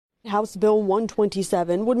House Bill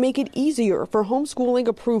 127 would make it easier for homeschooling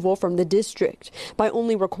approval from the district by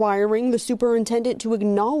only requiring the superintendent to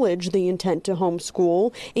acknowledge the intent to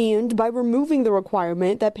homeschool and by removing the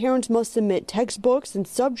requirement that parents must submit textbooks and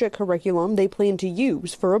subject curriculum they plan to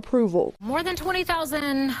use for approval. More than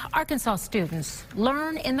 20,000 Arkansas students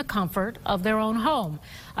learn in the comfort of their own home.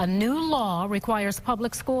 A new law requires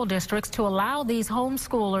public school districts to allow these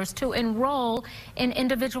homeschoolers to enroll in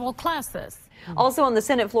individual classes. Also on the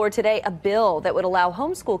Senate floor today, a bill that would allow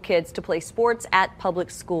homeschool kids to play sports at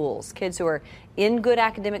public schools. Kids who are in good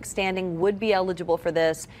academic standing would be eligible for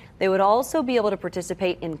this. They would also be able to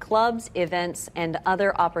participate in clubs, events, and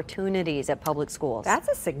other opportunities at public schools. That's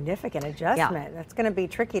a significant adjustment. Yeah. That's going to be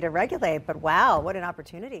tricky to regulate, but wow, what an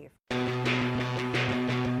opportunity.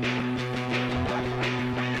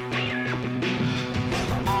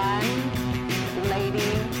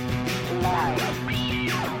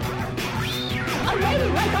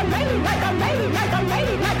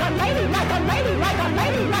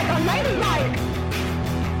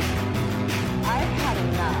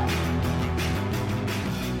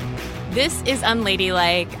 This is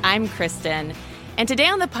Unladylike. I'm Kristen. And today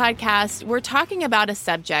on the podcast, we're talking about a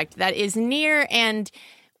subject that is near and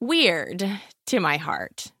weird to my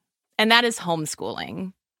heart, and that is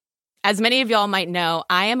homeschooling. As many of y'all might know,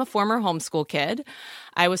 I am a former homeschool kid.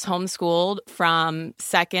 I was homeschooled from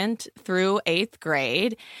 2nd through 8th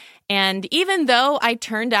grade. And even though I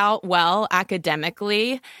turned out well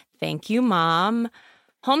academically, thank you, Mom,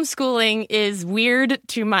 homeschooling is weird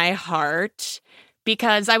to my heart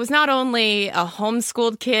because I was not only a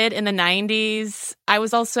homeschooled kid in the 90s, I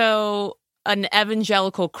was also an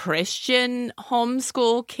evangelical Christian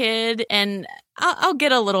homeschool kid, and I'll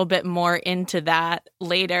get a little bit more into that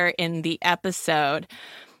later in the episode.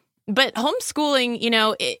 But homeschooling,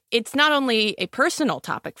 it's not only a personal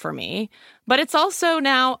topic for me, but it's also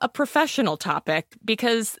now a professional topic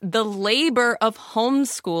because the labor of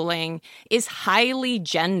homeschooling is highly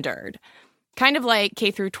gendered. Kind of like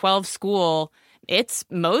K through 12 school, it's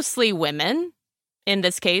mostly women, in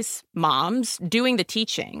this case, moms, doing the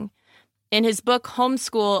teaching. In his book,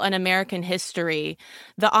 Homeschool: An American History,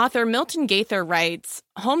 the author Milton Gaither writes,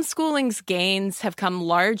 homeschooling's gains have come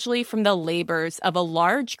largely from the labors of a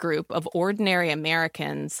large group of ordinary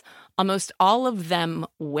Americans, almost all of them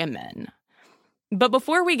women. But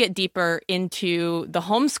before we get deeper into the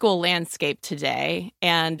homeschool landscape today,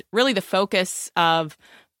 and really the focus of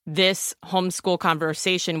this homeschool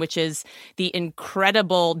conversation, which is the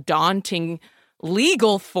incredible, daunting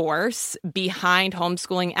legal force behind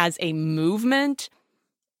homeschooling as a movement,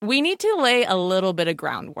 we need to lay a little bit of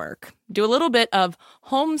groundwork, do a little bit of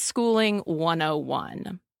homeschooling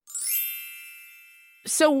 101.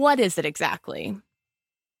 So what is it exactly?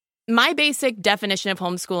 My basic definition of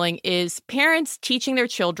homeschooling is parents teaching their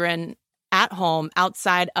children at home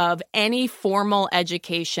outside of any formal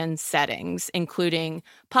education settings, including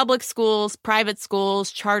public schools, private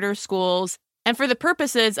schools, charter schools. And for the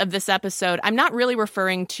purposes of this episode, I'm not really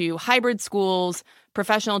referring to hybrid schools,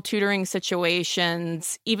 professional tutoring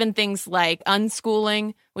situations, even things like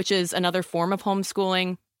unschooling, which is another form of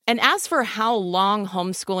homeschooling. And as for how long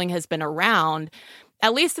homeschooling has been around,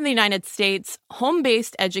 at least in the United States,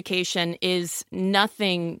 home-based education is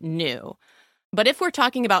nothing new. But if we're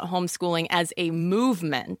talking about homeschooling as a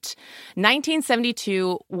movement,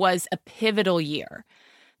 1972 was a pivotal year.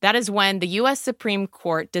 That is when the U.S. Supreme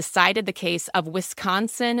Court decided the case of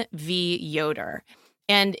Wisconsin v. Yoder.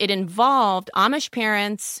 And it involved Amish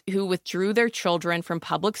parents who withdrew their children from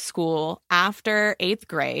public school after 8th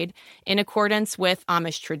grade in accordance with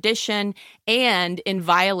Amish tradition and in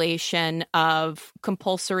violation of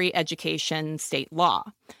compulsory education state law.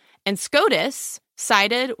 And SCOTUS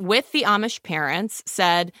sided with the Amish parents,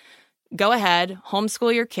 said, go ahead,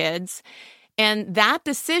 homeschool your kids. And that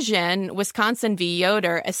decision, Wisconsin v.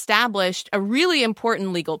 Yoder, established a really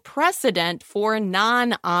important legal precedent for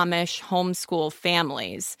non-Amish homeschool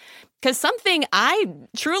families. Because something I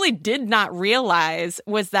truly did not realize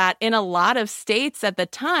was that in a lot of states at the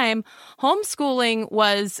time, homeschooling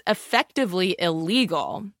was effectively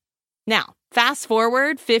illegal. Now, fast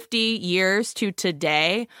forward 50 years to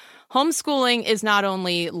today, homeschooling is not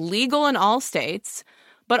only legal in all states,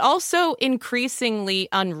 but also increasingly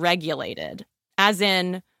unregulated, as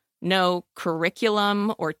in no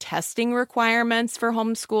curriculum or testing requirements for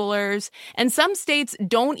homeschoolers. And some states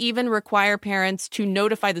don't even require parents to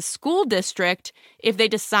notify the school district if they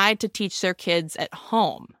decide to teach their kids at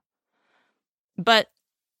home. But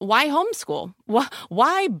why homeschool?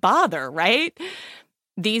 Why bother, right?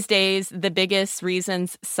 These days, the biggest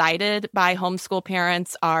reasons cited by homeschool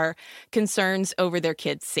parents are concerns over their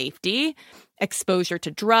kids' safety, exposure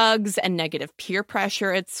to drugs and negative peer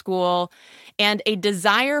pressure at school, and a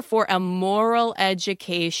desire for a moral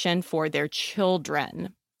education for their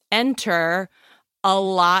children. Enter a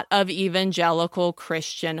lot of evangelical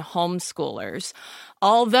Christian homeschoolers.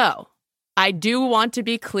 Although I do want to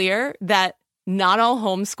be clear that not all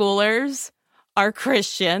homeschoolers are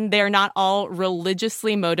Christian. They're not all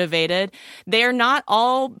religiously motivated. They're not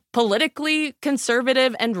all politically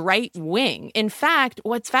conservative and right-wing. In fact,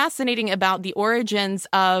 what's fascinating about the origins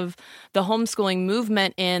of the homeschooling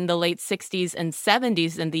movement in the late 60s and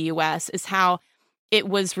 70s in the U.S. is how it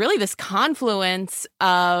was really this confluence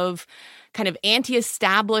of kind of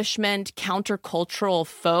anti-establishment, countercultural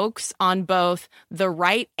folks on both the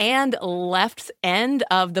right and left end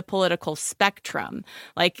of the political spectrum.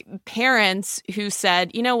 Like parents who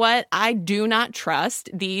said, you know what, I do not trust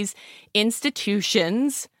these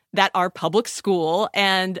institutions that are public school,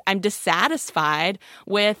 and I'm dissatisfied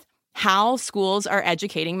with how schools are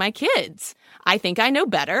educating my kids. I think I know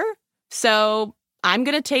better, so I'm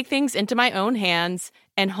going to take things into my own hands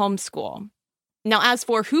and homeschool. Now, as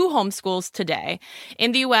for who homeschools today,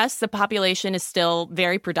 in the U.S., the population is still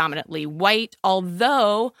very predominantly white,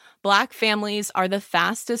 although Black families are the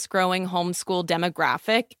fastest growing homeschool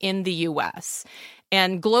demographic in the U.S.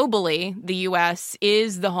 And globally, the U.S.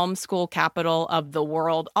 is the homeschool capital of the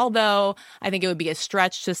world, although I think it would be a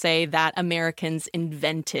stretch to say that Americans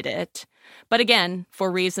invented it. But again, for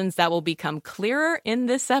reasons that will become clearer in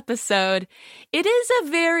this episode, it is a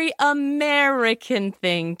very American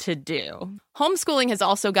thing to do. Homeschooling has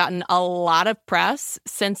also gotten a lot of press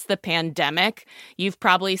since the pandemic. You've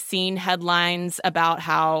probably seen headlines about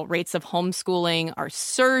how rates of homeschooling are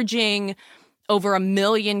surging. Over 1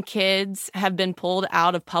 million kids have been pulled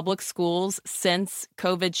out of public schools since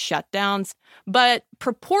COVID shutdowns. But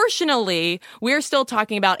proportionally, we're still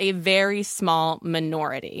talking about a very small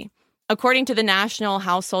minority. According to the National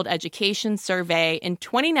Household Education Survey, in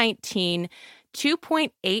 2019,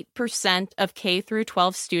 2.8% of K through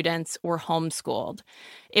 12 students were homeschooled.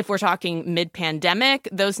 If we're talking mid-pandemic,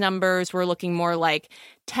 those numbers were looking more like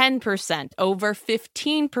 10%, over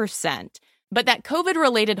 15%. But that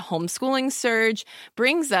COVID-related homeschooling surge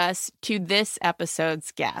brings us to this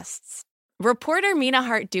episode's guests. Reporter Mina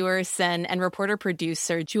Hart-Duerson and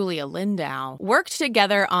reporter-producer Julia Lindau worked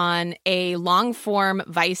together on a long-form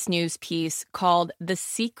Vice News piece called The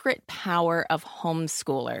Secret Power of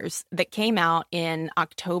Homeschoolers that came out in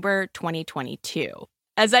October 2022.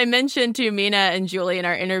 As I mentioned to Mina and Julie in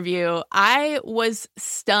our interview, I was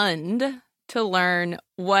stunned to learn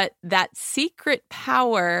what that secret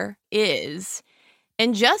power is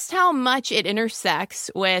and just how much it intersects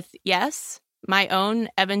with, yes, my own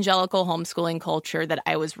evangelical homeschooling culture that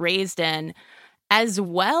I was raised in, as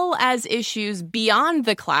well as issues beyond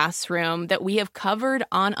the classroom that we have covered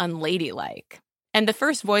on Unladylike. And the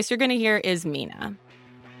first voice you're going to hear is Mina.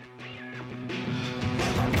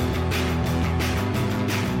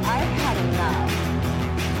 I've had enough.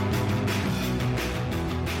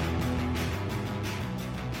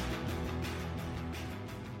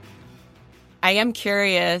 I am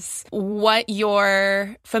curious what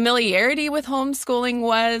your familiarity with homeschooling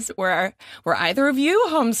was. Were either of you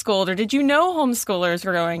homeschooled, or did you know homeschoolers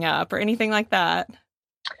growing up or anything like that?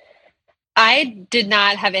 I did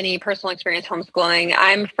not have any personal experience homeschooling.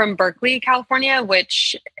 I'm from Berkeley, California,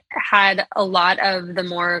 which had a lot of the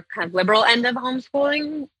more kind of liberal end of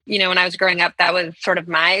homeschooling. You know, when I was growing up, that was sort of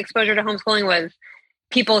my exposure to homeschooling, was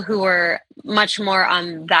people who were much more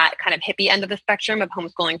on that kind of hippie end of the spectrum of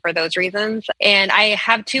homeschooling for those reasons. And I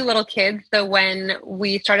have 2 little kids. So when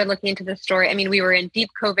we started looking into this story, I mean, we were in deep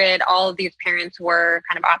COVID. All of these parents were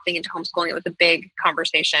kind of opting into homeschooling. It was a big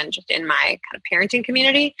conversation just in my kind of parenting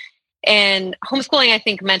community. And homeschooling, I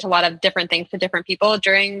think, meant a lot of different things to different people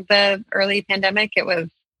during the early pandemic. It was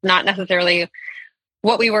not necessarily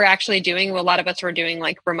what we were actually doing. A lot of us were doing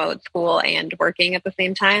like remote school and working at the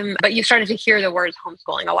same time, but you started to hear the words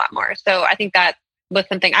homeschooling a lot more. So I think that was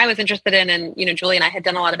something I was interested in. And, you know, Julie and I had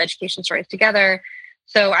done a lot of education stories together.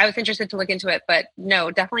 So I was interested to look into it, but no,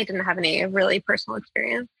 definitely didn't have any really personal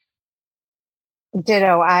experience.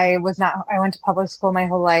 Ditto. I went to public school my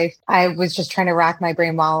whole life. I was just trying to rack my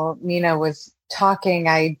brain while Mina was talking.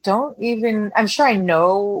 I'm sure I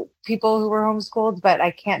know people who were homeschooled, but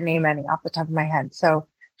I can't name any off the top of my head. So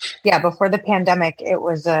yeah, before the pandemic, it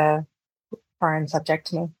was a foreign subject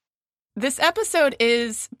to me. This episode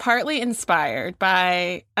is partly inspired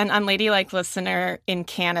by an Unladylike listener in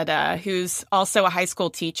Canada who's also a high school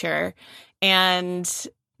teacher and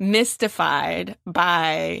mystified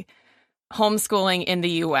by homeschooling in the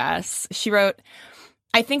U.S. She wrote,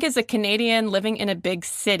 I think as a Canadian living in a big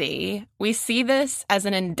city, we see this as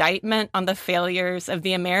an indictment on the failures of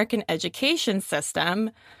the American education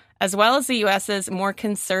system, as well as the U.S.'s more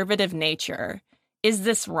conservative nature. Is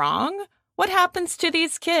this wrong? What happens to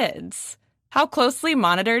these kids? How closely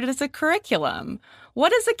monitored is the curriculum?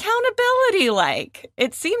 What is accountability like?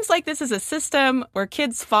 It seems like this is a system where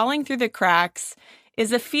kids falling through the cracks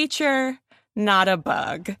is a feature, not a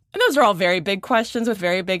bug. And those are all very big questions with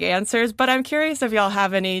very big answers, but I'm curious if y'all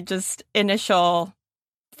have any just initial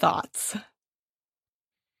thoughts.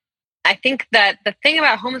 I think that the thing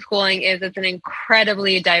about homeschooling is it's an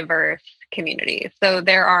incredibly diverse community. So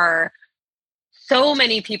there are so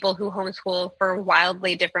many people who homeschool for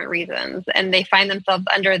wildly different reasons, and they find themselves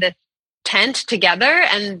under this tent together,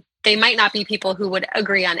 and they might not be people who would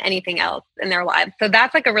agree on anything else in their lives. So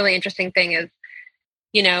that's like a really interesting thing is,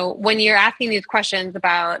 when you're asking these questions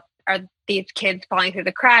about, are these kids falling through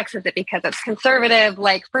the cracks? Is it because it's conservative?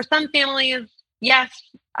 Like for some families, yes,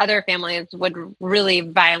 other families would really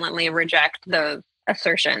violently reject those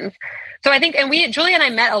assertions. So I think, and Julia and I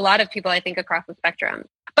met a lot of people, I think, across the spectrum.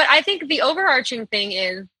 But I think the overarching thing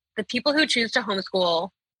is the people who choose to homeschool,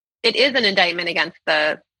 it is an indictment against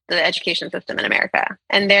the education system in America.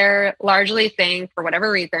 And they're largely saying, for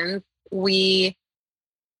whatever reasons, we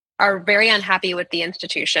are very unhappy with the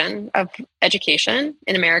institution of education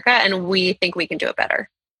in America, and we think we can do it better.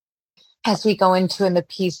 As we go into in the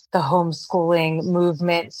piece, the homeschooling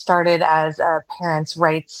movement started as a parents'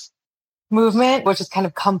 rights movement, which has kind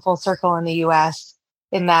of come full circle in the US,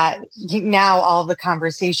 in that now all the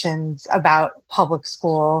conversations about public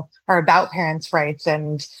school are about parents' rights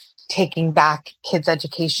and taking back kids'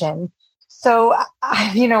 education. So,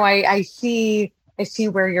 I see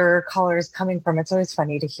where your caller is coming from. It's always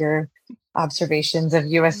funny to hear observations of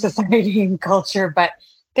US society and culture, but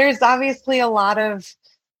there's obviously a lot of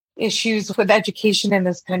issues with education in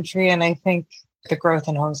this country. And I think the growth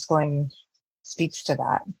in homeschooling speaks to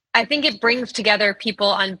that. I think it brings together people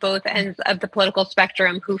on both ends of the political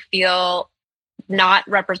spectrum who feel not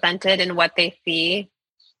represented in what they see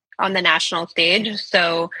on the national stage.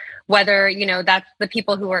 So whether, that's the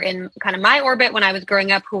people who were in kind of my orbit when I was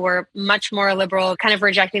growing up, who were much more liberal, kind of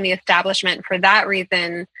rejecting the establishment for that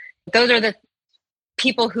reason, those are the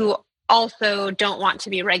people who also don't want to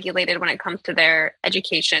be regulated when it comes to their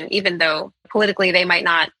education, even though politically they might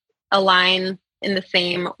not align in the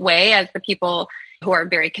same way as the people who are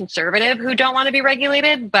very conservative who don't want to be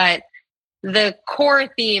regulated. But the core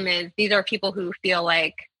theme is these are people who feel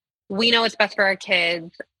like we know what's best for our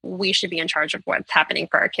kids. We should be in charge of what's happening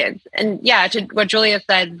for our kids. And yeah, to what Julia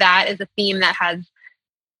said, that is a theme that has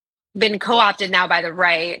been co-opted now by the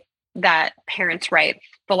right, that parents' rights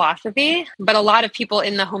philosophy. But a lot of people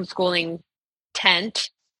in the homeschooling tent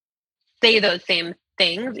say those same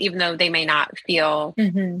things, even though they may not feel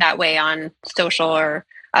that way on social or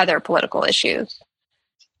other political issues.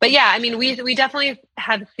 But yeah, I mean, we definitely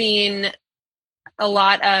have seen a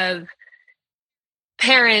lot of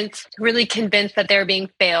parents really convinced that they're being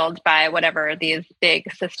failed by whatever these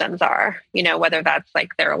big systems are, whether that's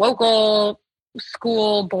like their local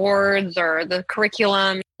school boards or the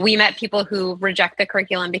curriculum. We met people who reject the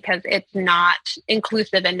curriculum because it's not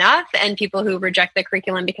inclusive enough, and people who reject the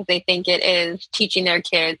curriculum because they think it is teaching their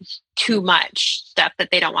kids too much stuff that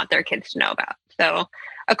they don't want their kids to know about. So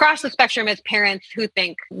across the spectrum is parents who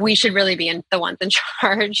think we should really be the ones in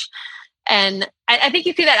charge. And I think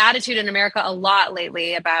you see that attitude in America a lot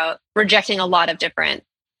lately about rejecting a lot of different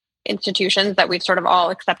institutions that we've sort of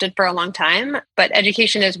all accepted for a long time. But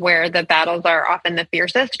education is where the battles are often the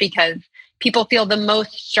fiercest because people feel the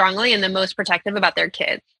most strongly and the most protective about their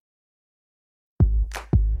kids.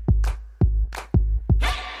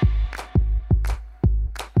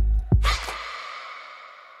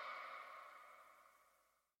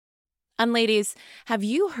 And ladies, have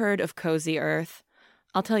you heard of Cozy Earth?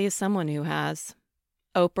 I'll tell you someone who has.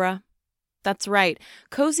 Oprah. That's right.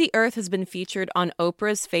 Cozy Earth has been featured on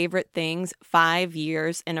Oprah's Favorite Things 5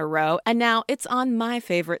 years in a row, and now it's on my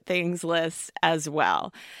favorite things list as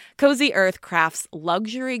well. Cozy Earth crafts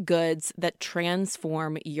luxury goods that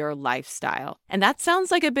transform your lifestyle. And that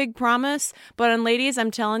sounds like a big promise, but ladies,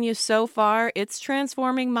 I'm telling you, so far, it's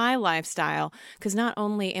transforming my lifestyle. Because not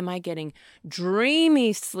only am I getting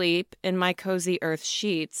dreamy sleep in my Cozy Earth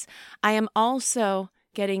sheets, I am also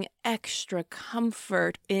getting extra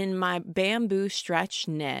comfort in my bamboo stretch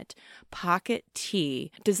knit pocket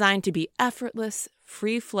tee, designed to be effortless,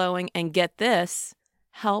 free-flowing, and get this,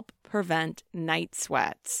 help prevent night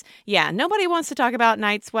sweats. Yeah, nobody wants to talk about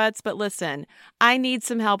night sweats, but listen, I need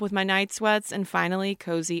some help with my night sweats, and finally,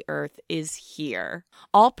 Cozy Earth is here.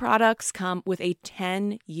 All products come with a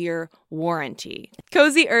 10-year warranty.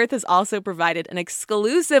 Cozy Earth has also provided an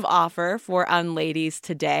exclusive offer for Unladies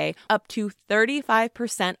today, up to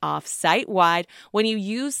 35% off site-wide when you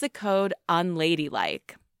use the code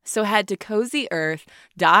UNLADYLIKE. So head to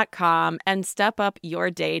CozyEarth.com and step up your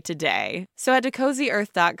day today. So head to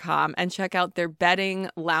CozyEarth.com and check out their bedding,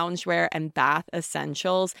 loungewear, and bath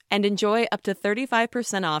essentials and enjoy up to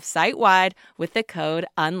 35% off site-wide with the code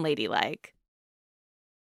UNLADYLIKE.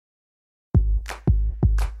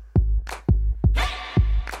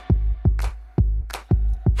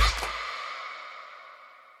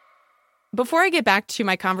 Before I get back to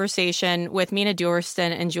my conversation with Mina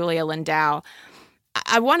Duerston and Julia Lindau,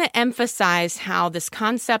 I want to emphasize how this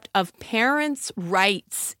concept of parents'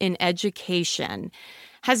 rights in education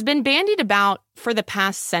has been bandied about for the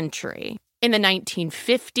past century. In the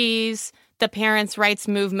 1950s, the parents' rights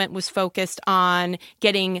movement was focused on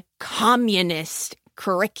getting communist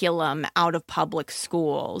curriculum out of public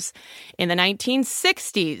schools. In the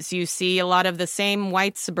 1960s, you see a lot of the same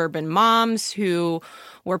white suburban moms who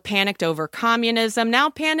were panicked over communism, now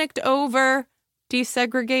panicked over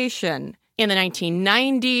desegregation. In the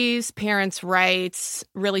 1990s, parents' rights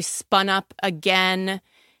really spun up again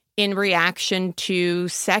in reaction to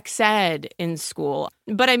sex ed in school.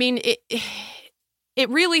 But I mean, it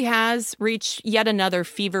really has reached yet another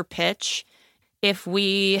fever pitch if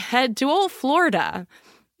we head to old Florida.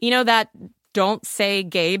 You know that Don't Say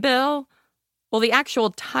Gay bill? Well, the actual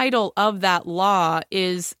title of that law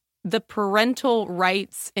is the Parental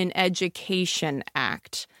Rights in Education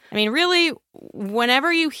Act. I mean, really,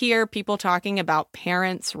 whenever you hear people talking about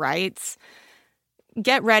parents' rights,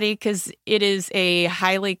 get ready because it is a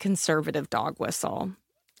highly conservative dog whistle.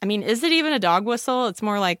 I mean, is it even a dog whistle? It's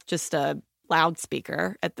more like just a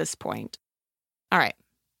loudspeaker at this point. All right,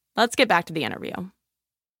 let's get back to the interview.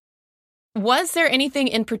 Was there anything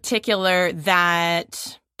in particular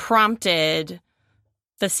that prompted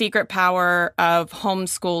the secret power of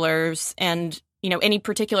homeschoolers and, you know, any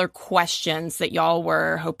particular questions that y'all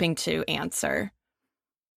were hoping to answer?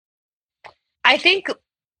 I think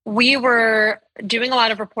we were doing a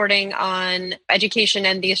lot of reporting on education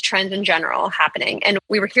and these trends in general happening. And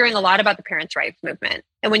we were hearing a lot about the parents' rights movement.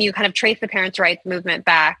 And when you kind of trace the parents' rights movement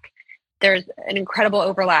back, there's an incredible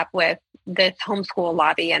overlap with this homeschool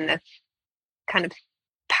lobby and this kind of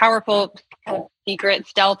powerful secret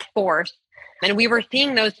stealth force. And we were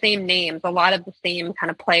seeing those same names, a lot of the same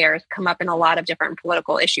kind of players come up in a lot of different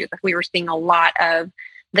political issues. Like we were seeing a lot of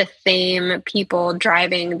the same people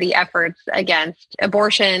driving the efforts against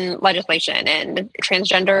abortion legislation and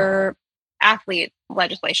transgender athlete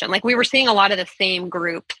legislation. Like we were seeing a lot of the same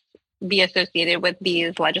groups be associated with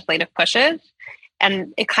these legislative pushes.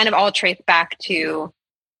 And it kind of all traced back to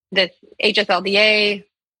this HSLDA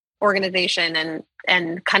organization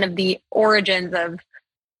and kind of the origins of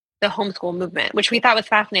the homeschool movement, which we thought was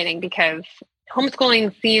fascinating because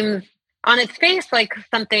homeschooling seems on its face like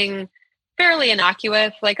something fairly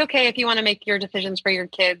innocuous. Like, okay, if you want to make your decisions for your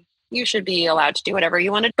kids, you should be allowed to do whatever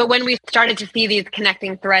you want to. But when we started to see these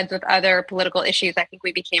connecting threads with other political issues, I think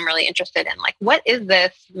we became really interested in like, what is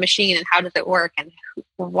this machine and how does it work? And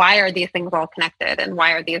why are these things all connected? And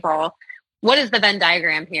why are these all, what is the Venn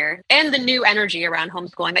diagram here? And the new energy around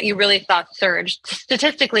homeschooling that you really saw surge.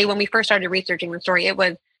 Statistically, when we first started researching the story, it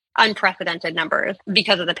was unprecedented numbers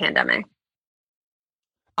because of the pandemic.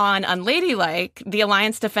 On Unladylike, the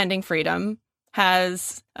Alliance Defending Freedom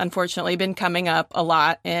has unfortunately been coming up a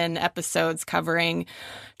lot in episodes covering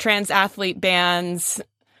trans athlete bans,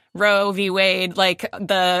 Roe v. Wade, like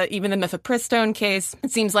even the mifepristone case.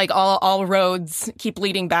 It seems like all roads keep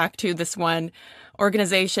leading back to this one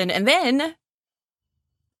organization. And then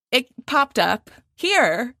it popped up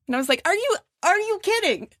here. And I was like, are you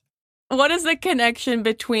kidding? What is the connection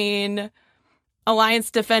between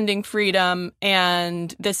Alliance Defending Freedom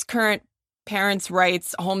and this current parents'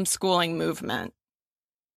 rights homeschooling movement?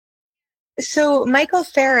 So Michael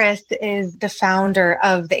Ferris is the founder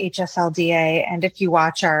of the HSLDA. And if you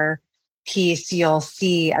watch our piece, you'll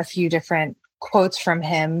see a few different quotes from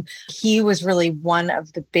him. He was really one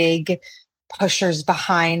of the big pushers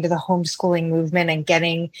behind the homeschooling movement and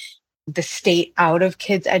getting the state out of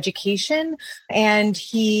kids' education. And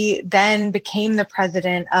he then became the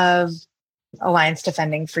president of Alliance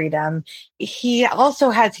Defending Freedom. He also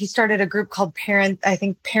he started a group called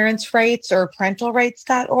Parents' Rights or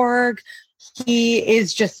parentalrights.org. He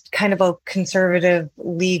is just kind of a conservative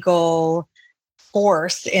legal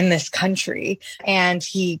force in this country. And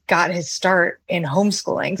he got his start in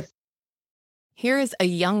homeschooling. Here is a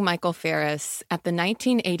young Michael Ferris at the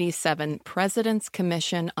 1987 President's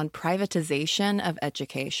Commission on Privatization of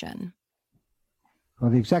Education. Will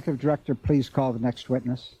the executive director please call the next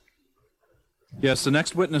witness? Yes, the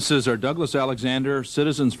next witnesses are Douglas Alexander,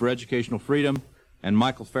 Citizens for Educational Freedom, and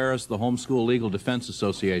Michael Ferris, the Homeschool Legal Defense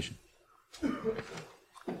Association.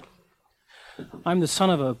 I'm the son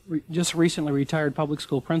of a just recently retired public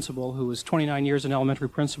school principal who was 29 years an elementary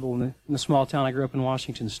principal in the small town I grew up in,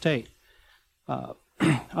 Washington State.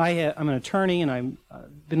 I'm an attorney, and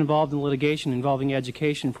I've been involved in litigation involving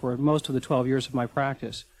education for most of the 12 years of my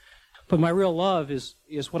practice. But my real love is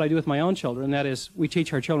what I do with my own children, and that is we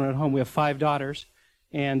teach our children at home. We have 5 daughters,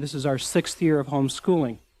 and this is our 6th year of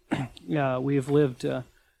homeschooling. We've lived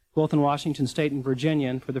both in Washington State and Virginia,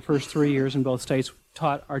 and for the first 3 years in both states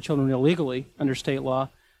taught our children illegally under state law.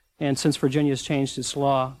 And since Virginia has changed its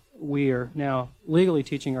law, we are now legally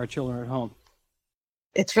teaching our children at home.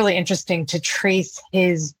 It's really interesting to trace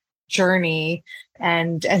his journey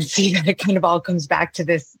and see that it kind of all comes back to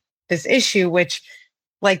this issue, which,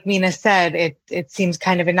 like Mina said, it seems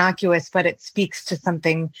kind of innocuous, but it speaks to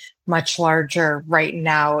something much larger right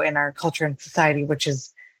now in our culture and society, which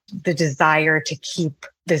is the desire to keep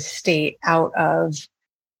the state out of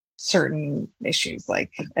certain issues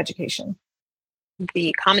like education.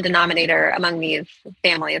 The common denominator among these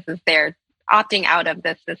families is they're opting out of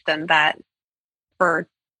this system that for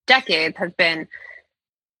decades has been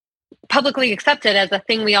publicly accepted as a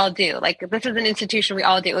thing we all do. Like, this is an institution we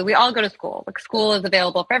all do. Like, we all go to school. Like, school is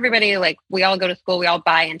available for everybody. Like, we all go to school. We all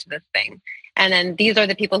buy into this thing. And then these are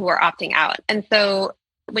the people who are opting out. And so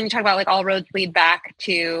when you talk about like all roads lead back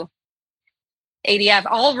to ADF,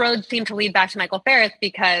 all roads seem to lead back to Michael Ferris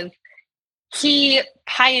because he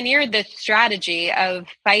pioneered this strategy of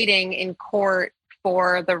fighting in court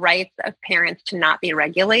for the rights of parents to not be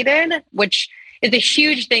regulated, which is a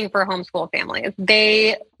huge thing for homeschool families.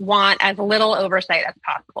 They want as little oversight as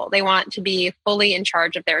possible. They want to be fully in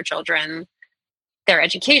charge of their children, their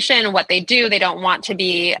education, what they do. They don't want to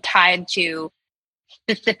be tied to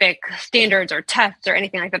specific standards or tests or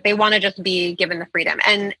anything like that. They want to just be given the freedom.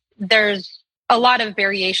 And there's a lot of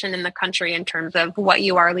variation in the country in terms of what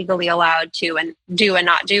you are legally allowed to and do and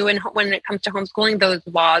not do. And when it comes to homeschooling, those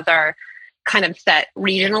laws are kind of set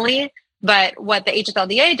regionally. But what the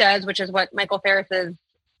HSLDA does, which is what Michael Ferris's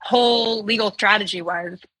whole legal strategy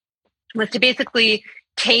was to basically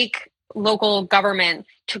take local governments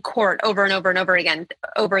to court over and over and over again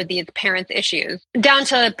over these parents' issues, down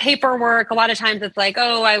to paperwork. A lot of times it's like,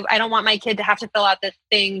 oh, I don't want my kid to have to fill out this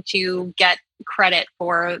thing to get credit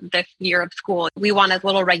for this year of school. We want as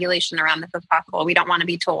little regulation around this as possible. We don't want to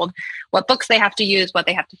be told what books they have to use, what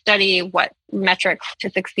they have to study, what metrics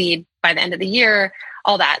to succeed by the end of the year,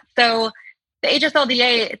 all that. So the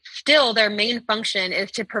HSLDA, still their main function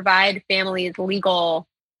is to provide families legal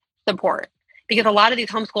support, because a lot of these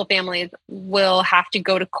homeschool families will have to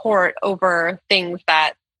go to court over things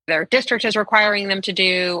that their district is requiring them to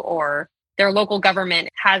do or their local government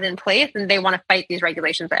has in place, and they want to fight these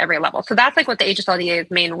regulations at every level. So that's like what the HSLDA's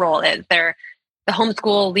main role is. They're the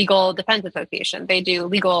Homeschool Legal Defense Association. They do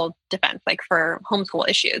legal defense, like for homeschool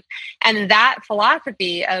issues. And that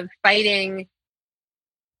philosophy of fighting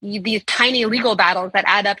these tiny legal battles that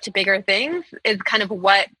add up to bigger things is kind of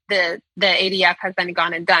what the ADF has then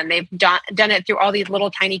gone and done. They've done it through all these little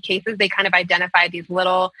tiny cases. They kind of identify these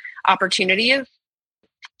little opportunities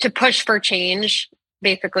to push for change,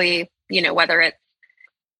 basically, whether it's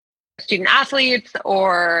student athletes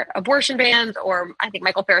or abortion bans, or I think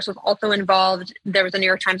Michael Ferris was also involved. There was a New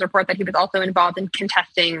York Times report that he was also involved in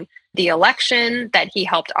contesting the election, that he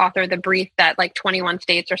helped author the brief that like 21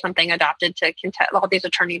 states or something adopted to contest. All these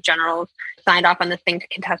attorney generals signed off on this thing to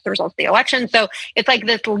contest the results of the election. So it's like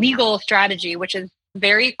this legal strategy, which is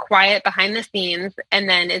very quiet behind the scenes, and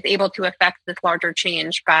then is able to affect this larger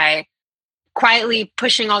change by quietly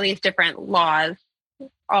pushing all these different laws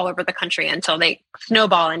all over the country until they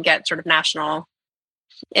snowball and get sort of national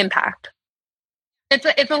impact.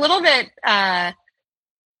 It's a little bit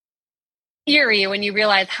eerie when you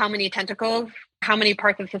realize how many tentacles, how many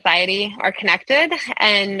parts of society are connected.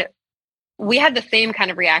 And we had the same kind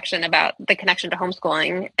of reaction about the connection to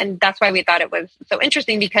homeschooling. And that's why we thought it was so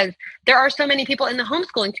interesting, because there are so many people in the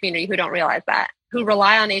homeschooling community who don't realize that, who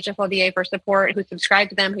rely on HSLDA for support, who subscribe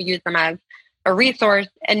to them, who use them as a resource,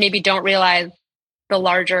 and maybe don't realize the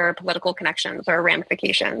larger political connections or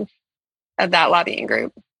ramifications of that lobbying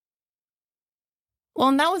group. Well,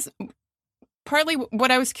 and that was partly what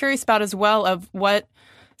I was curious about as well, of what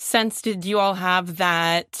sense did you all have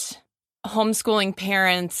that homeschooling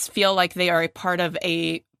parents feel like they are a part of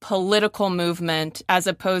a political movement as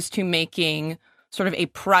opposed to making sort of a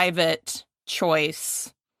private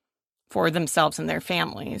choice for themselves and their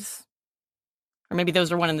families. Or maybe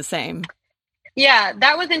those are one and the same. Yeah,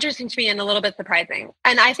 that was interesting to me and a little bit surprising.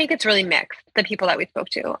 And I think it's really mixed, the people that we spoke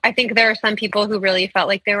to. I think there are some people who really felt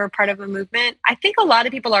like they were part of a movement. I think a lot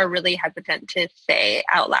of people are really hesitant to say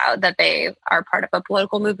out loud that they are part of a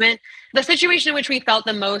political movement. The situation in which we felt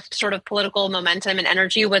the most sort of political momentum and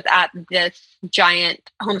energy was at this giant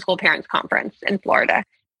homeschool parents conference in Florida.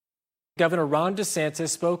 Governor Ron DeSantis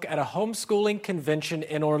spoke at a homeschooling convention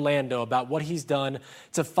in Orlando about what he's done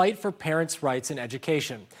to fight for parents' rights in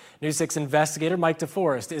education. News 6 investigator Mike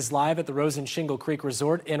DeForest is live at the Rose and Shingle Creek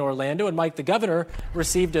Resort in Orlando. And Mike, the governor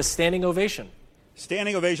received a standing ovation.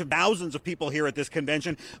 Standing ovation, thousands of people here at this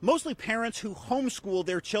convention, mostly parents who homeschool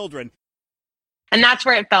their children. And that's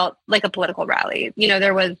where it felt like a political rally. You know,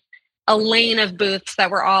 there was a lane of booths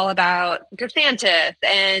that were all about DeSantis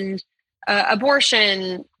and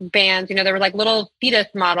abortion bans. You know, there were like little fetus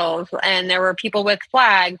models, and there were people with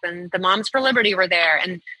flags, and the Moms for Liberty were there.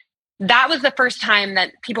 And that was the first time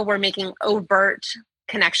that people were making overt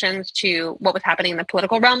connections to what was happening in the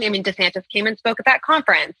political realm. I mean, DeSantis came and spoke at that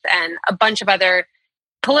conference, and a bunch of other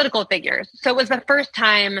political figures. So it was the first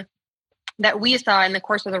time that we saw in the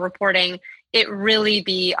course of the reporting it really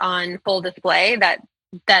be on full display that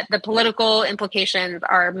the political implications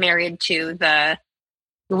are married to the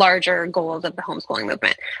larger goals of the homeschooling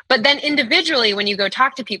movement. But then individually, when you go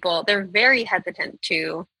talk to people, they're very hesitant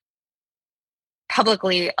to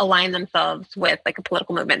publicly align themselves with like a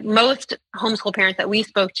political movement. Most homeschool parents that we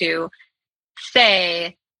spoke to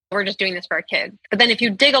say, we're just doing this for our kids. But then if you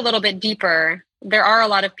dig a little bit deeper, there are a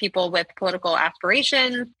lot of people with political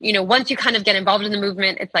aspirations. You know, once you kind of get involved in the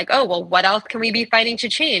movement, it's like, oh, well, what else can we be fighting to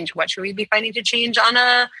change? What should we be fighting to change on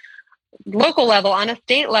a local level, on a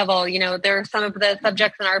state level? You know, there are some of the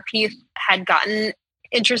subjects in our piece had gotten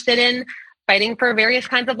interested in fighting for various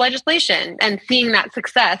kinds of legislation and seeing that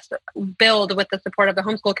success build with the support of the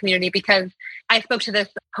homeschool community. Because I spoke to this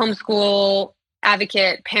homeschool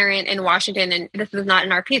advocate parent in Washington, and this is not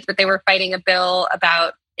in our piece, but they were fighting a bill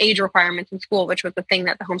about age requirements in school, which was the thing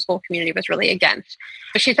that the homeschool community was really against.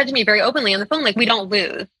 But she said to me very openly on the phone, like, we don't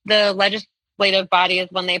lose. The legislative bodies,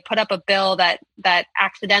 when they put up a bill that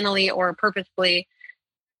accidentally or purposefully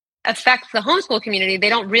affects the homeschool community, they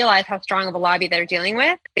don't realize how strong of a lobby they're dealing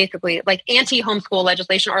with. Basically, like anti-homeschool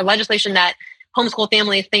legislation or legislation that homeschool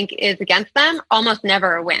families think is against them almost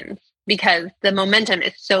never wins because the momentum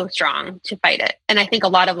is so strong to fight it. And I think a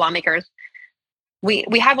lot of lawmakers, we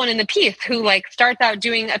have one in the piece who like starts out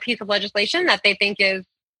doing a piece of legislation that they think is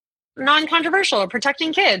non-controversial or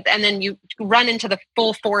protecting kids. And then you run into the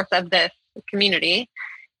full force of this community.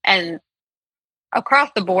 And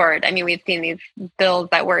across the board, I mean, we've seen these bills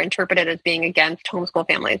that were interpreted as being against homeschool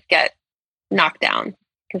families get knocked down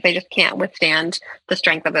because they just can't withstand the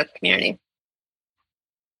strength of this community.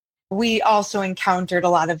 We also encountered a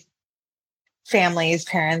lot of families,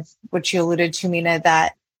 parents, which you alluded to, Mina,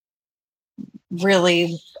 that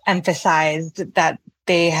really emphasized that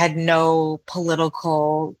they had no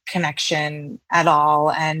political connection at all.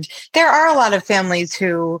 And there are a lot of families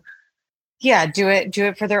who, do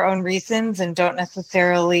it for their own reasons and don't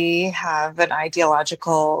necessarily have an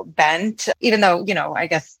ideological bent, even though, you know, I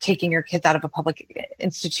guess taking your kids out of a public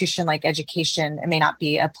institution like education, it may not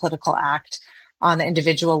be a political act on the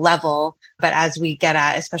individual level. But as we get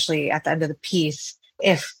at, especially at the end of the piece,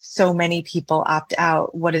 if so many people opt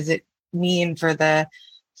out, what does it mean for the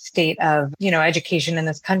state of, you know, education in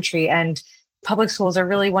this country? And public schools are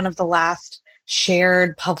really one of the last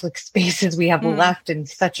shared public spaces we have left in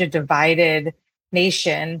such a divided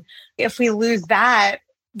nation. If we lose that,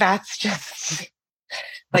 that's just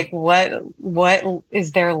like, what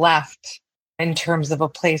is there left in terms of a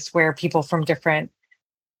place where people from different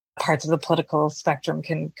parts of the political spectrum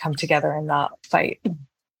can come together and not fight?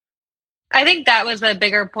 I think that was a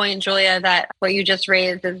bigger point, Julia, that what you just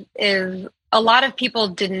raised is a lot of people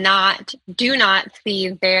do not see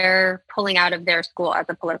their pulling out of their school as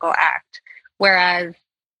a political act. Whereas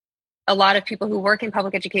a lot of people who work in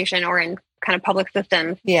public education or in kind of public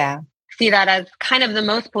systems see that as kind of the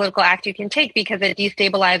most political act you can take because it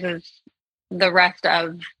destabilizes the rest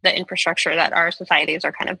of the infrastructure that our societies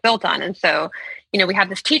are kind of built on. And so, you know, we have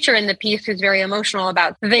this teacher in the piece who's very emotional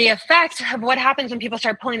about the effect of what happens when people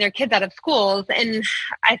start pulling their kids out of schools. And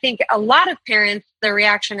I think a lot of parents, the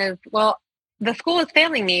reaction is, well, the school is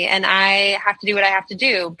failing me and I have to do what I have to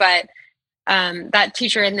do. But that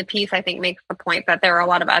teacher in the piece, I think, makes the point that there are a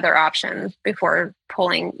lot of other options before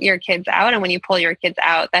pulling your kids out. And when you pull your kids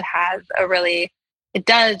out, that has it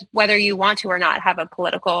does, whether you want to or not, have a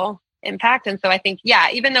political impact. And so I think, yeah,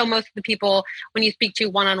 even though most of the people, when you speak to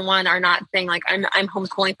one-on-one, are not saying like, I'm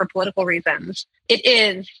homeschooling for political reasons, it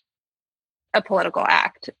is a political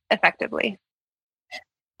act, effectively.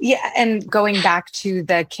 Yeah, and going back to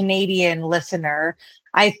the Canadian listener,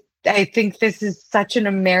 I think this is such an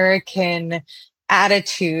American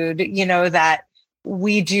attitude, that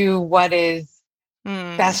we do what is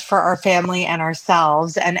best for our family and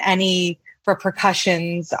ourselves, and any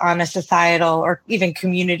repercussions on a societal or even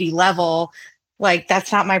community level, like,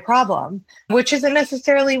 that's not my problem, which isn't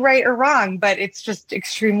necessarily right or wrong, but it's just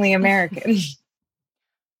extremely American.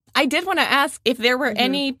 I did want to ask if there were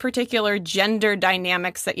any particular gender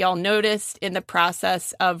dynamics that y'all noticed in the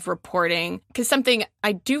process of reporting, because something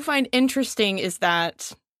I do find interesting is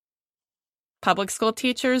that public school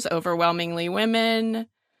teachers, overwhelmingly women,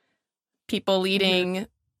 people leading,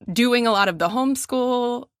 doing a lot of the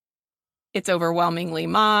homeschool, it's overwhelmingly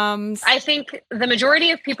moms. I think the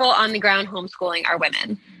majority of people on the ground homeschooling are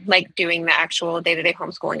women, like doing the actual day-to-day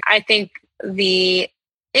homeschooling. I think the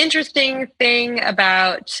interesting thing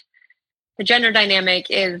about the gender dynamic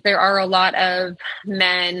is there are a lot of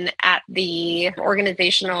men at the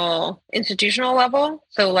organizational, institutional level.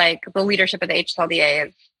 So like the leadership of the HSLDA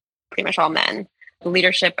is pretty much all men. The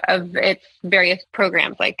leadership of its various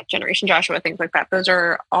programs like Generation Joshua, things like that, those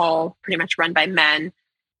are all pretty much run by men.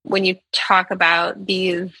 When you talk about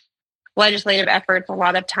these legislative efforts, a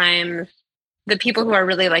lot of times the people who are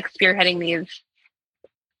really like spearheading these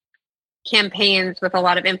campaigns with a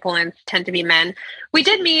lot of influence tend to be men. We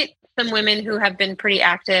did meet some women who have been pretty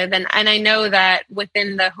active, and I know that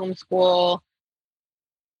within the homeschool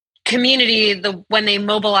community, when they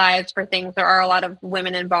mobilize for things, there are a lot of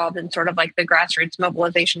women involved in sort of like the grassroots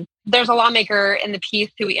mobilization. There's a lawmaker in the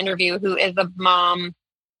piece who we interview who is a mom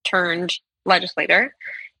turned legislator,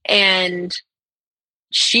 and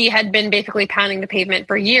she had been basically pounding the pavement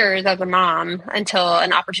for years as a mom until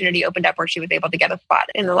an opportunity opened up where she was able to get a spot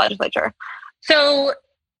in the legislature. So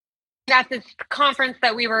at this conference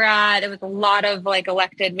that we were at, it was a lot of like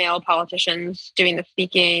elected male politicians doing the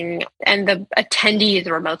speaking, and the attendees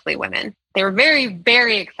were mostly women. They were very,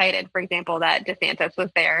 very excited, for example, that DeSantis was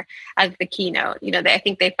there as the keynote. I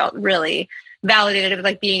think they felt really validated. It was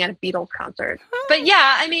like being at a Beatles concert. But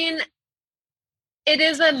yeah, I mean, it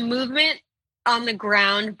is a movement on the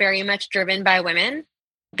ground very much driven by women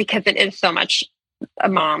because it is so much a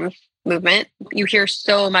mom's movement. You hear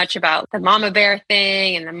so much about the mama bear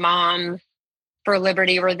thing, and the moms for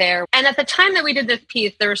liberty were there. And at the time that we did this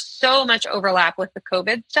piece, there was so much overlap with the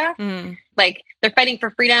COVID stuff. Like they're fighting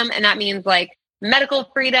for freedom, and that means like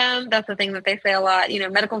medical freedom. That's the thing that they say a lot,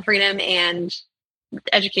 medical freedom and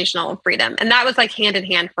educational freedom. And that was like hand in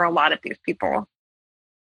hand for a lot of these people.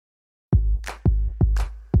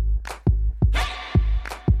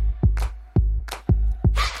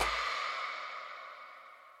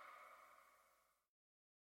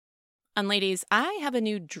 Ladies, I have a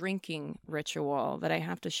new drinking ritual that I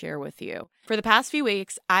have to share with you. For the past few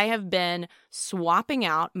weeks, I have been swapping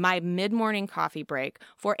out my mid-morning coffee break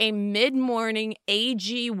for a mid-morning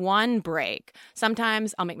AG1 break.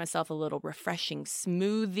 Sometimes I'll make myself a little refreshing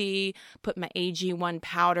smoothie, put my AG1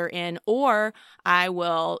 powder in, or I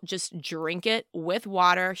will just drink it with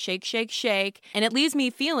water, shake, shake, shake, and it leaves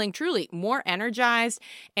me feeling truly more energized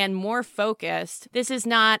and more focused. This is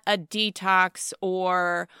not a detox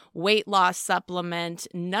or weight loss supplement,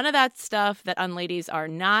 none of that stuff that unladies are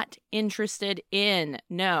not interested in.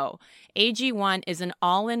 No, AG1 is an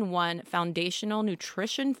all-in-one foundational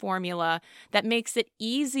nutrition formula that makes it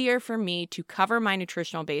easier for me to cover my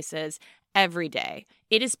nutritional bases every day.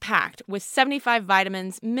 It is packed with 75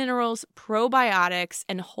 vitamins, minerals, probiotics,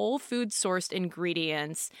 and whole food sourced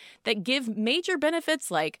ingredients that give major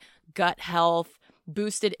benefits like gut health,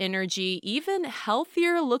 boosted energy, even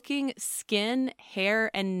healthier looking skin, hair,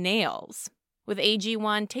 and nails. With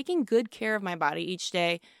AG1, taking good care of my body each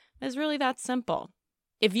day is really that simple.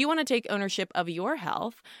 If you want to take ownership of your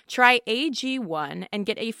health, try AG1 and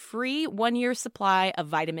get a free 1-year supply of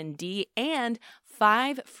vitamin D and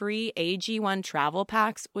 5 free AG1 travel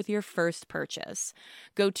packs with your first purchase.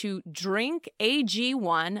 Go to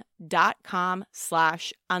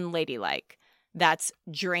drinkag1.com/unladylike. That's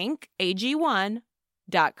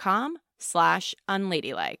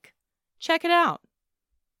drinkag1.com/unladylike. Check it out.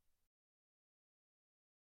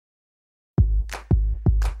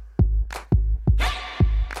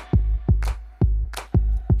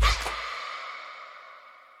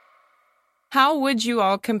 How would you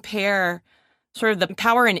all compare sort of the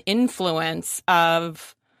power and influence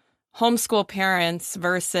of homeschool parents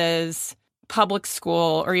versus public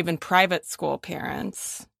school or even private school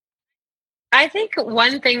parents? I think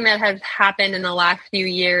one thing that has happened in the last few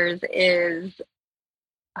years is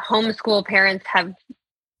homeschool parents have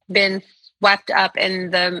been swept up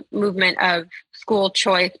in the movement of school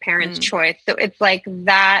choice, parents' choice. So it's like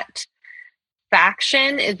that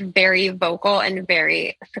faction is very vocal and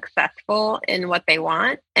very successful in what they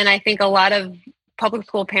want. And I think a lot of public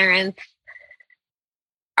school parents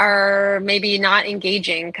are maybe not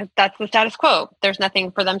engaging because that's the status quo. There's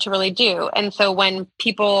nothing for them to really do. And so when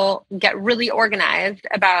people get really organized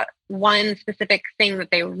about one specific thing that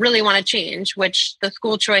they really want to change, which the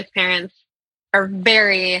school choice parents are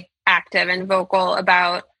very active and vocal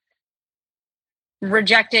about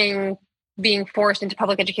rejecting being forced into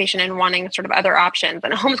public education and wanting sort of other options.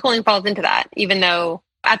 And homeschooling falls into that, even though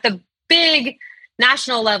at the big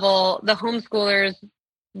national level, the homeschoolers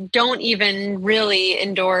don't even really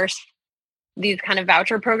endorse these kind of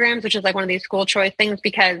voucher programs, which is like one of these school choice things,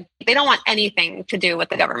 because they don't want anything to do with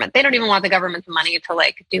the government. They don't even want the government's money to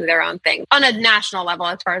like do their own thing on a national level,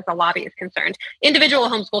 as far as the lobby is concerned. Individual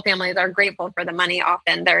homeschool families are grateful for the money.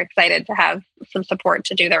 Often they're excited to have some support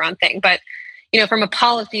to do their own thing. But, you know, from a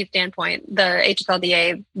policy standpoint, the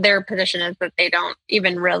HSLDA, their position is that they don't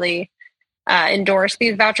even really endorse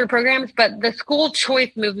these voucher programs. But the school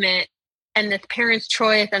choice movement and this parents'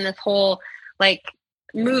 choice and this whole like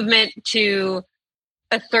movement to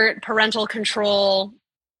assert parental control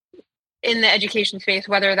in the education space,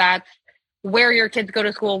 whether that's where your kids go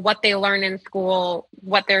to school, what they learn in school,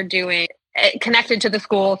 what they're doing, connected to the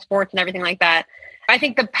school, sports and everything like that. I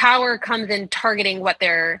think the power comes in targeting what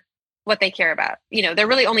they care about. You know, they're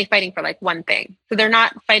really only fighting for like one thing. So they're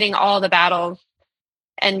not fighting all the battles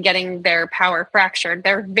and getting their power fractured.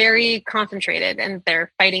 They're very concentrated and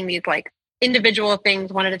they're fighting these like individual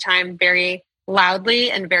things one at a time, very loudly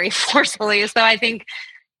and very forcefully. So I think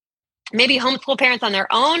maybe homeschool parents on their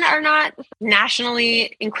own are not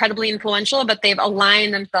nationally incredibly influential, but they've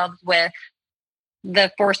aligned themselves with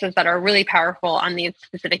the forces that are really powerful on these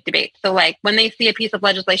specific debates. So like when they see a piece of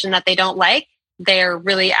legislation that they don't like, they're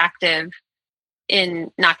really active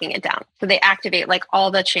in knocking it down. So they activate like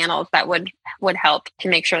all the channels that would help to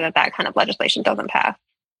make sure that that kind of legislation doesn't pass.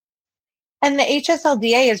 And the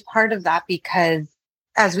HSLDA is part of that because,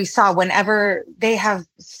 as we saw, whenever they have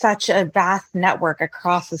such a vast network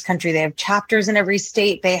across this country, they have chapters in every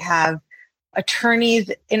state, they have attorneys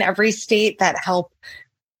in every state that help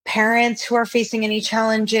parents who are facing any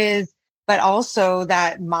challenges, but also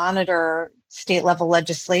that monitor state level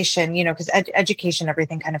legislation, you know, because education,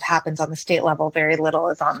 everything kind of happens on the state level. Very little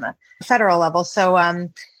is on the federal level. So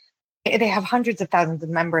they have hundreds of thousands of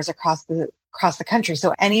members across the country.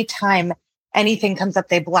 So anytime anything comes up,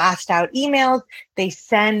 they blast out emails. They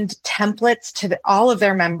send templates to all of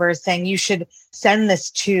their members saying, you should send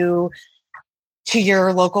this to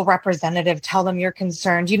your local representative. Tell them you're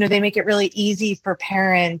concerned. You know, they make it really easy for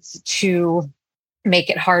parents to make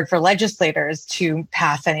it hard for legislators to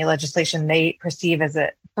pass any legislation they perceive as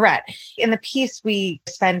a threat. In the piece, we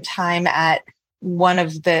spend time at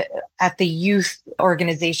the youth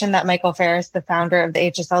organization that Michael Ferris, the founder of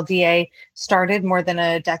the HSLDA, started more than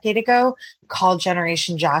a decade ago, called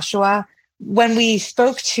Generation Joshua. When we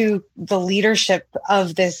spoke to the leadership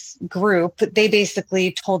of this group, they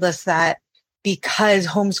basically told us that because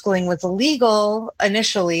homeschooling was illegal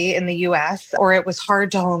initially in the US, or it was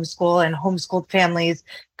hard to homeschool and homeschooled families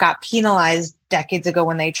got penalized decades ago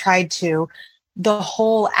when they tried to, the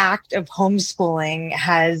whole act of homeschooling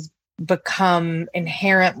has become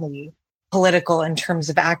inherently political in terms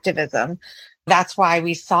of activism. That's why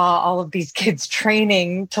we saw all of these kids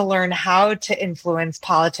training to learn how to influence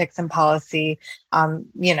politics and policy, on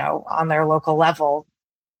their local level.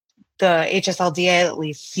 The HSLDA at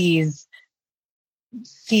least sees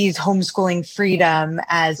homeschooling freedom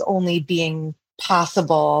as only being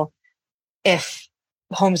possible if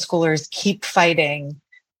homeschoolers keep fighting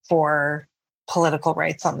for political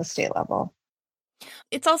rights on the state level.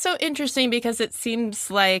 It's also interesting because it seems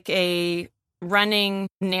like a running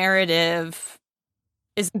narrative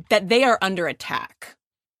is that they are under attack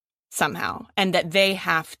somehow and that they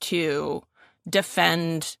have to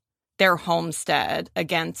defend their homestead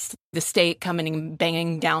against the state coming and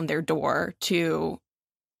banging down their door to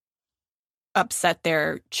upset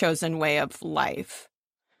their chosen way of life.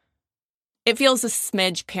 It feels a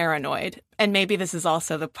smidge paranoid. And maybe this is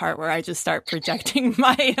also the part where I just start projecting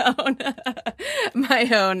my own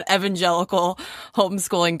evangelical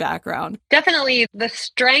homeschooling background. Definitely the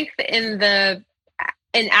strength in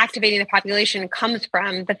activating the population comes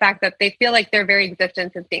from the fact that they feel like their very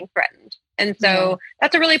existence is being threatened. And so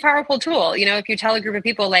that's a really powerful tool. You know, if you tell a group of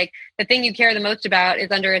people like the thing you care the most about is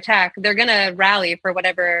under attack, they're going to rally for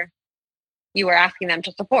whatever you are asking them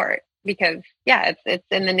to support. because it's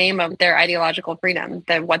in the name of their ideological freedom,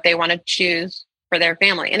 what they want to choose for their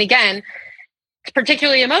family. And again, it's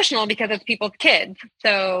particularly emotional because it's people's kids.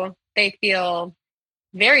 So they feel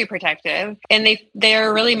very protective and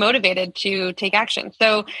they're really motivated to take action.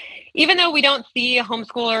 So even though we don't see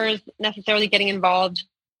homeschoolers necessarily getting involved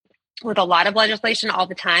with a lot of legislation all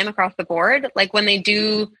the time across the board, like when they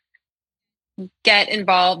do get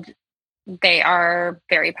involved, they are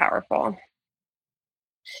very powerful.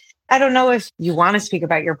 I don't know if you want to speak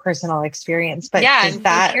about your personal experience, but does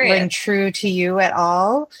that ring true to you at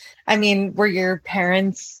all? I mean, were your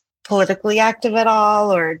parents politically active at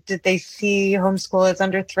all, or did they see homeschool as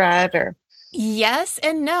under threat? Or yes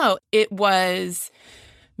and no. It was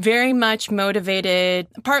very much motivated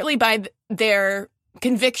partly by their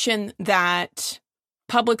conviction that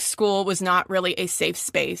public school was not really a safe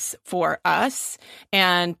space for us.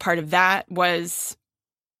 And part of that was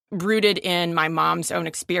rooted in my mom's own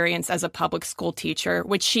experience as a public school teacher,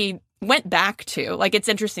 which she went back to. Like, it's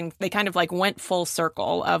interesting. They kind of like went full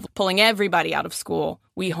circle of pulling everybody out of school.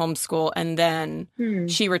 We homeschool. And then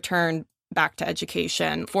she returned back to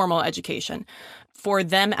education, formal education. For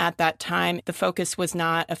them at that time, the focus was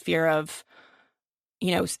not a fear of,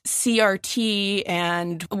 CRT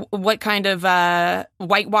and what kind of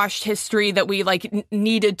whitewashed history that we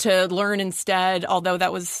needed to learn instead, although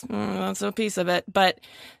that was that's a piece of it. But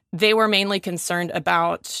they were mainly concerned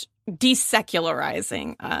about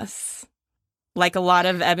desecularizing us. Like a lot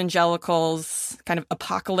of evangelicals, kind of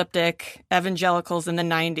apocalyptic evangelicals in the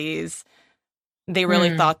 90s, they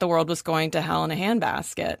really thought the world was going to hell in a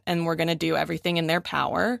handbasket and were going to do everything in their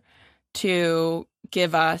power to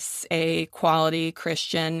give us a quality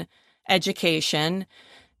Christian education.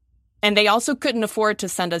 And they also couldn't afford to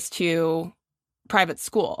send us to private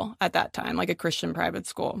school at that time, like a Christian private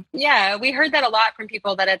school. Yeah, we heard that a lot from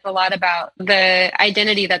people, that it's a lot about the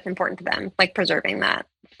identity that's important to them, like preserving that.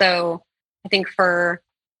 So I think for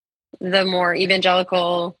the more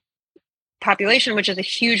evangelical population, which is a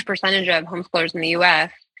huge percentage of homeschoolers in the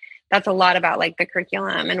U.S., that's a lot about like the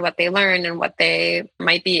curriculum and what they learn and what they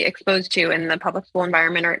might be exposed to in the public school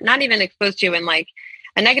environment, or not even exposed to in like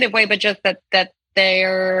a negative way, but just that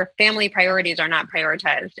their family priorities are not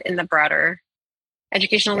prioritized in the broader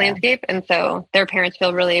educational landscape. And so their parents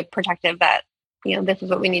feel really protective that, this is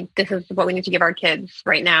what we need. This is what we need to give our kids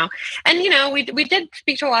right now. And, we did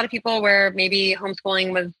speak to a lot of people where maybe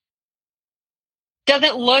homeschooling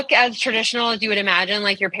doesn't look as traditional as you would imagine,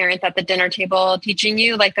 like your parents at the dinner table teaching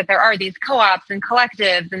you, like that there are these co-ops and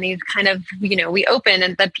collectives and these kind of, we open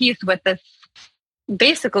and the piece with this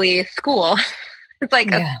basically school. It's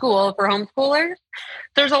like a school for homeschoolers.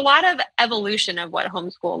 There's a lot of evolution of what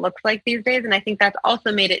homeschool looks like these days. And I think that's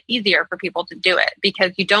also made it easier for people to do it,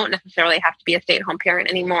 because you don't necessarily have to be a stay-at-home parent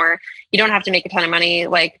anymore. You don't have to make a ton of money,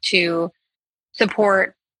 to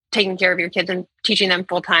support taking care of your kids and teaching them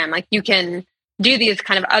full time. Like, you can do these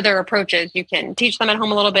kind of other approaches. You can teach them at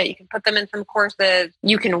home a little bit. You can put them in some courses.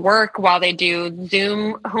 You can work while they do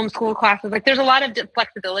Zoom homeschool classes. Like, there's a lot of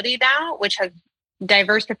flexibility now, which has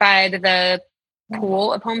diversified the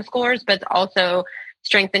pool of homeschoolers, but also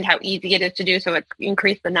strengthened how easy it is to do. So it's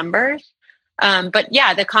increased the numbers. But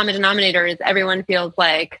yeah, the common denominator is everyone feels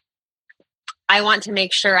like, I want to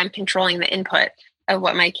make sure I'm controlling the input of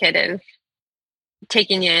what my kid is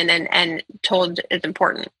taking in and told is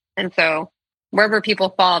important. And so wherever people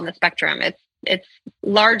fall on the spectrum, it's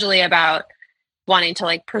largely about wanting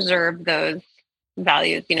to preserve those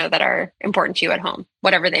values, that are important to you at home,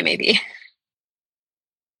 whatever they may be.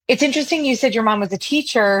 It's interesting you said your mom was a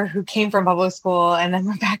teacher who came from public school and then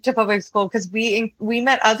went back to public school, because we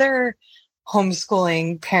met other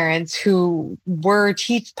homeschooling parents who were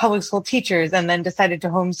public school teachers and then decided to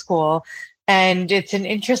homeschool. And it's an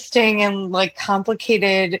interesting and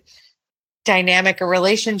complicated dynamic or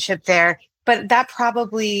relationship there. But that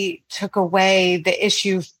probably took away the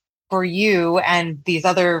issue for you and these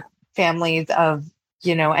other families of,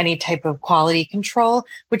 any type of quality control,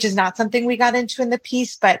 which is not something we got into in the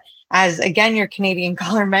piece. But as, again, your Canadian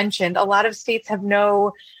caller mentioned, a lot of states have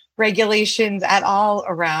no regulations at all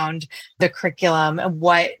around the curriculum and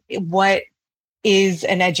what is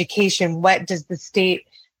an education. What does the state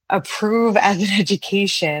approve as an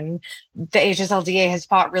education? The HSLDA has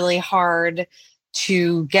fought really hard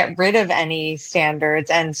to get rid of any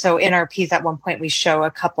standards. And so in our piece, at one point, we show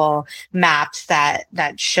a couple maps that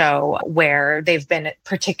show where they've been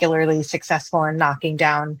particularly successful in knocking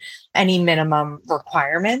down any minimum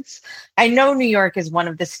requirements. I know New York is one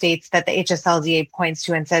of the states that the HSLDA points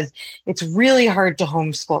to and says it's really hard to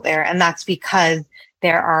homeschool there. And that's because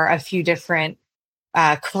there are a few different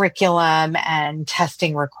curriculum and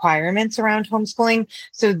testing requirements around homeschooling.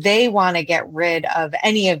 So they want to get rid of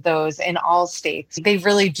any of those in all states. They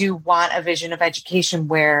really do want a vision of education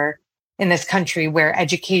in this country where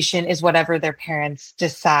education is whatever their parents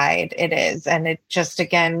decide it is. And it just,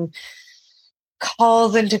 again,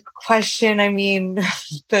 calls into question,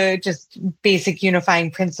 the just basic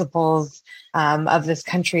unifying principles of this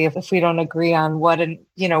country if we don't agree on what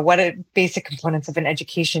basic components of an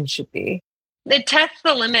education should be. It tests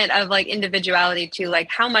the limit of individuality too,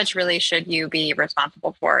 how much really should you be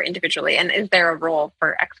responsible for individually? And is there a role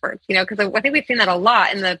for experts? Because I think we've seen that a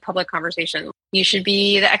lot in the public conversation. You should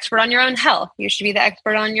be the expert on your own health. You should be the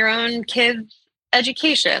expert on your own kids'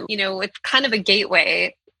 education. It's kind of a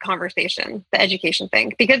gateway conversation, the education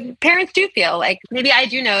thing, because parents do feel like maybe I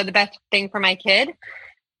do know the best thing for my kid.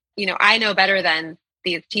 I know better than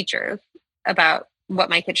these teachers about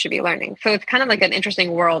what my kid should be learning. So it's kind of like an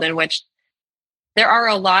interesting world in which there are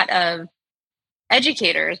a lot of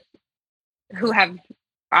educators who have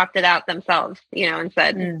opted out themselves, and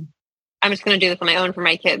said, I'm just going to do this on my own for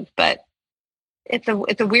my kids. But it's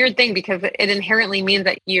a weird thing because it inherently means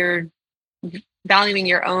that you're valuing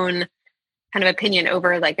your own kind of opinion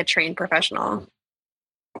over a trained professional.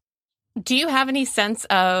 Do you have any sense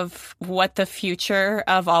of what the future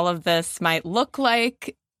of all of this might look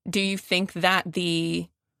like? Do you think that the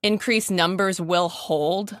increased numbers will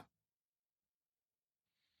hold?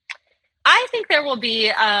 I think there will be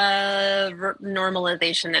a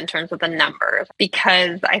normalization in terms of the numbers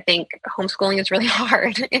because I think homeschooling is really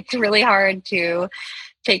hard. It's really hard to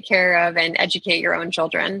take care of and educate your own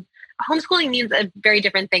children. Homeschooling means a very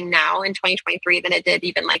different thing now in 2023 than it did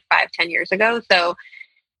even 5-10 years ago. So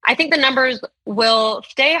I think the numbers will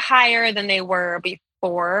stay higher than they were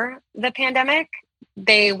before the pandemic.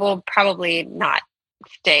 They will probably not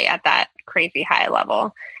stay at that crazy high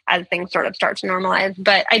level as things sort of start to normalize.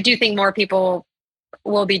 But I do think more people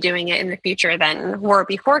will be doing it in the future than were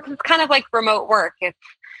before because it's kind of like remote work. It's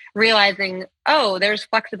realizing, oh, there's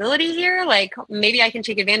flexibility here. Maybe I can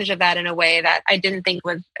take advantage of that in a way that I didn't think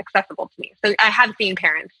was accessible to me. So I have seen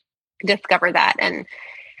parents discover that. And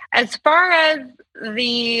as far as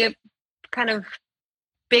the kind of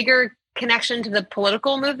bigger connection to the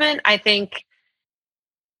political movement, I think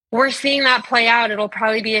we're seeing that play out. It'll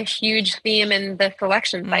probably be a huge theme in this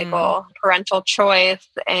election cycle, parental choice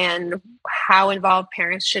and how involved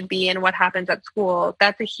parents should be and what happens at school.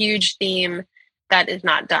 That's a huge theme that is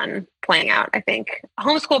not done playing out, I think.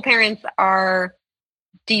 Homeschool parents are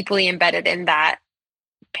deeply embedded in that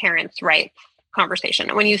parents' rights conversation.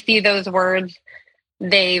 And when you see those words,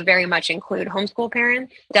 they very much include homeschool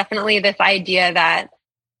parents. Definitely this idea that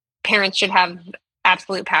parents should have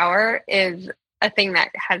absolute power is a thing that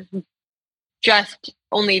has just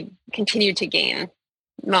only continued to gain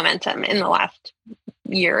momentum in the last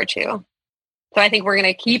year or two. So I think we're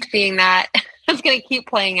going to keep seeing that. It's going to keep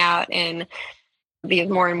playing out in these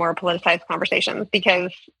more and more politicized conversations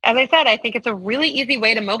because, as I said, I think it's a really easy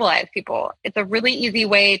way to mobilize people. It's a really easy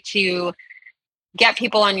way to get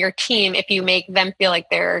people on your team if you make them feel like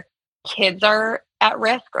their kids are at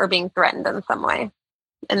risk or being threatened in some way.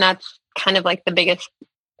 And that's kind of the biggest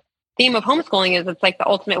theme of homeschooling is it's the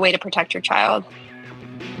ultimate way to protect your child.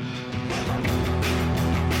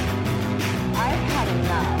 I've had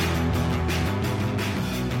enough.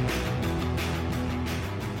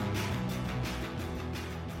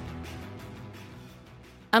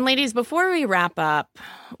 And ladies, before we wrap up,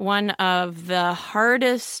 one of the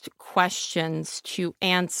hardest questions to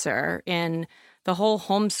answer in the whole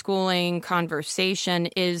homeschooling conversation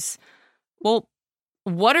is, well,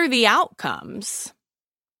 what are the outcomes?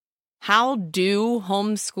 How do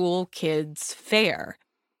homeschool kids fare?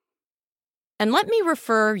 And let me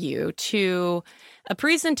refer you to a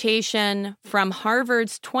presentation from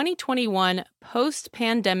Harvard's 2021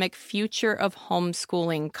 Post-Pandemic Future of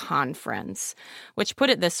Homeschooling Conference, which put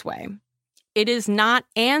it this way: it is not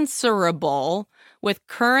answerable with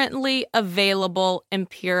currently available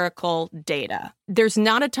empirical data. There's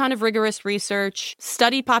not a ton of rigorous research.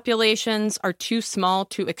 Study populations are too small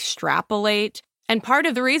to extrapolate. And part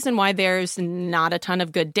of the reason why there's not a ton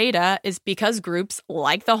of good data is because groups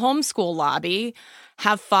like the Homeschool Lobby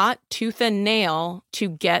have fought tooth and nail to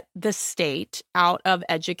get the state out of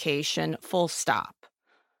education, full stop.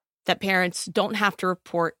 That parents don't have to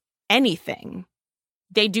report anything.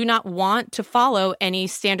 They do not want to follow any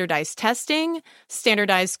standardized testing,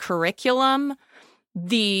 standardized curriculum.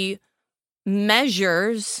 The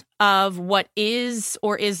measures of what is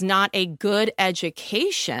or is not a good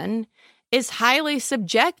education is highly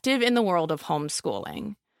subjective in the world of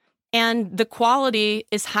homeschooling. And the quality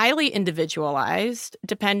is highly individualized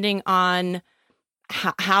depending on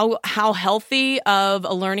how healthy of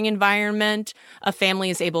a learning environment a family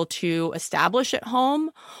is able to establish at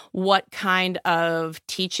home, what kind of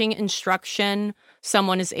teaching instruction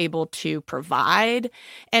someone is able to provide,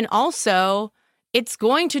 and also it's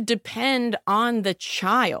going to depend on the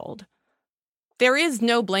child. There is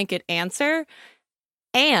no blanket answer,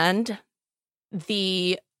 and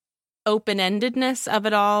the open-endedness of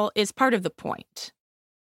it all is part of the point.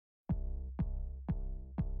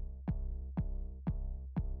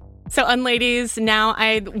 So, Unladies, now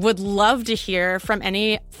I would love to hear from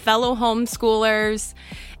any fellow homeschoolers,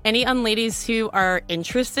 any Unladies who are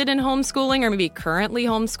interested in homeschooling or maybe currently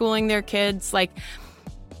homeschooling their kids. Like,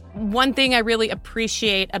 one thing I really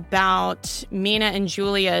appreciate about Mina and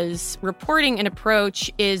Julia's reporting and approach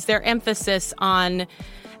is their emphasis on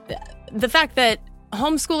the fact that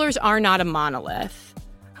homeschoolers are not a monolith.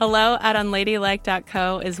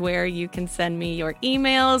 hello@unladylike.co is where you can send me your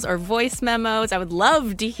emails or voice memos. I would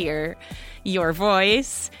love to hear your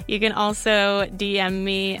voice. You can also DM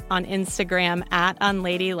me on Instagram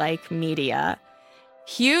 @unladylikemedia.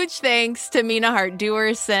 Huge thanks to Mina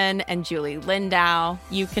Hart-Duerson and Julie Lindau.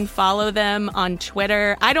 You can follow them on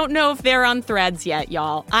Twitter. I don't know if they're on Threads yet,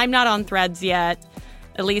 y'all. I'm not on Threads yet,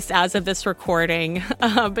 at least as of this recording.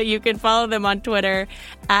 But you can follow them on Twitter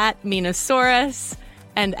 @Minasaurus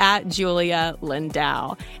and @Julia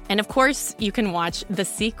Lindau. And of course, you can watch The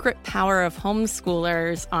Secret Power of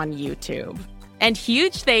Homeschoolers on YouTube. And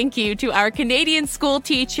huge thank you to our Canadian school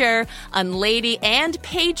teacher, Unlady, and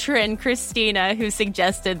patron, Christina, who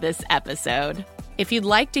suggested this episode. If you'd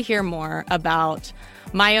like to hear more about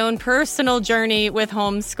my own personal journey with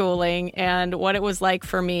homeschooling and what it was like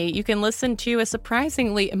for me, you can listen to a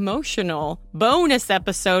surprisingly emotional bonus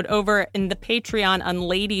episode over in the Patreon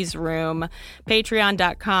Unladies room.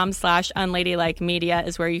 Patreon.com/unladylikemedia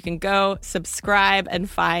is where you can go, subscribe, and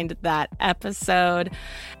find that episode.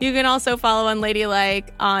 You can also follow Unladylike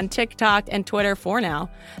on TikTok and Twitter for now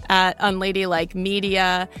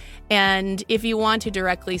 @unladylikemedia. And if you want to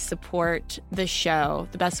directly support the show,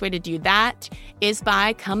 the best way to do that is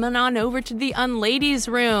by coming on over to the Unladies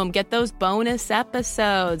room. Get those bonus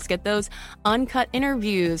episodes, get those uncut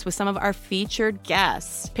interviews with some of our featured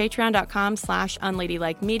guests.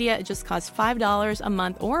 Patreon.com/unladylikemedia. It just costs $5 a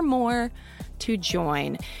month or more to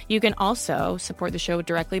join. You can also support the show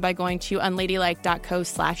directly by going to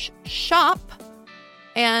unladylike.co/shop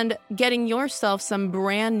and getting yourself some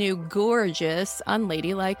brand new gorgeous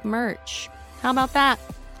Unladylike merch. How about that?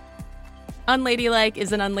 Unladylike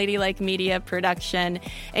is an Unladylike Media production,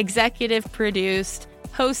 executive produced,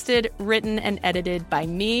 hosted, written, and edited by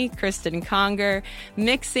me, Kristen Conger.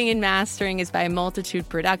 Mixing and mastering is by Multitude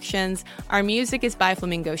Productions. Our music is by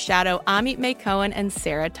Flamingo Shadow, Amit May Cohen, and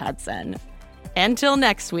Sarah Tudson. Until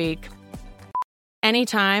next week.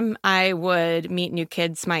 Anytime I would meet new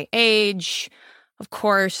kids my age, of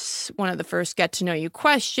course, one of the first get-to-know-you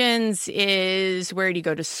questions is, where do you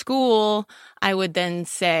go to school? I would then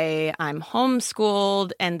say, I'm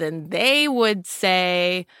homeschooled. And then they would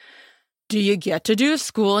say, do you get to do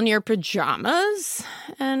school in your pajamas?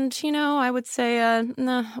 And, I would say,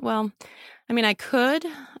 no, well, I mean, I could.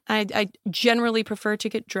 I generally prefer to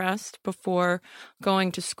get dressed before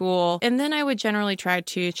going to school. And then I would generally try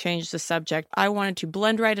to change the subject. I wanted to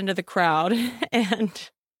blend right into the crowd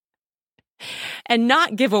and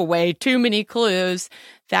not give away too many clues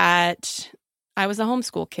that I was a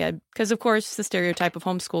homeschool kid. Because, of course, the stereotype of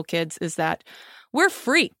homeschool kids is that we're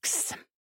freaks.